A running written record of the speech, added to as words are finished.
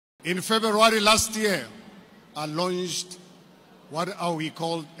In February last year, I launched what we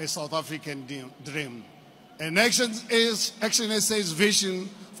called a South African dream. And Action SA's vision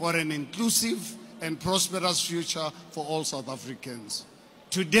for an inclusive and prosperous future for all South Africans.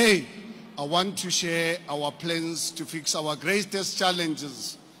 Today, I want to share our plans to fix our greatest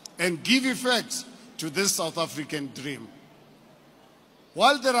challenges and give effect to this South African dream.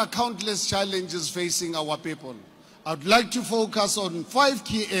 While there are countless challenges facing our people, I'd like to focus on 5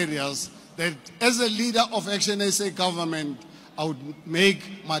 key areas that, as a leader of Action SA government, I would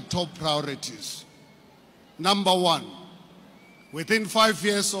make my top priorities. Number 1, within 5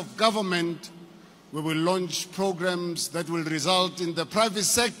 years of government, we will launch programs that will result in the private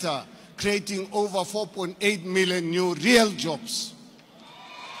sector creating over 4.8 million new real jobs.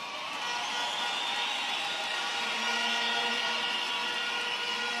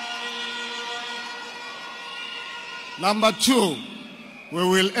 Number 2, we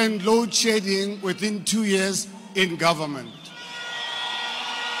will end load shedding within 2 years in government.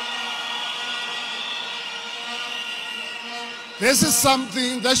 This is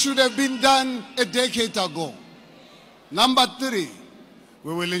something that should have been done a decade ago. Number 3,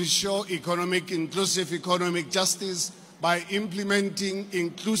 we will ensure inclusive economic justice by implementing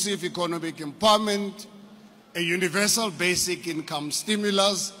inclusive economic empowerment, a universal basic income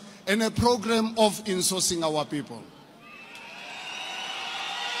stimulus, and a program of insourcing our people.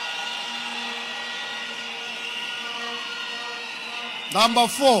 Number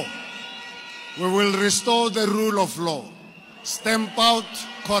 4, we will restore the rule of law, stamp out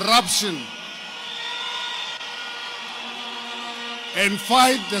corruption, and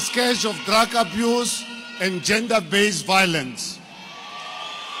fight the scourge of drug abuse and gender-based violence.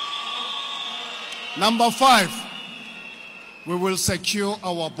 Number 5, we will secure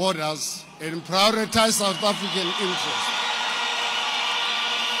our borders and prioritize South African interests.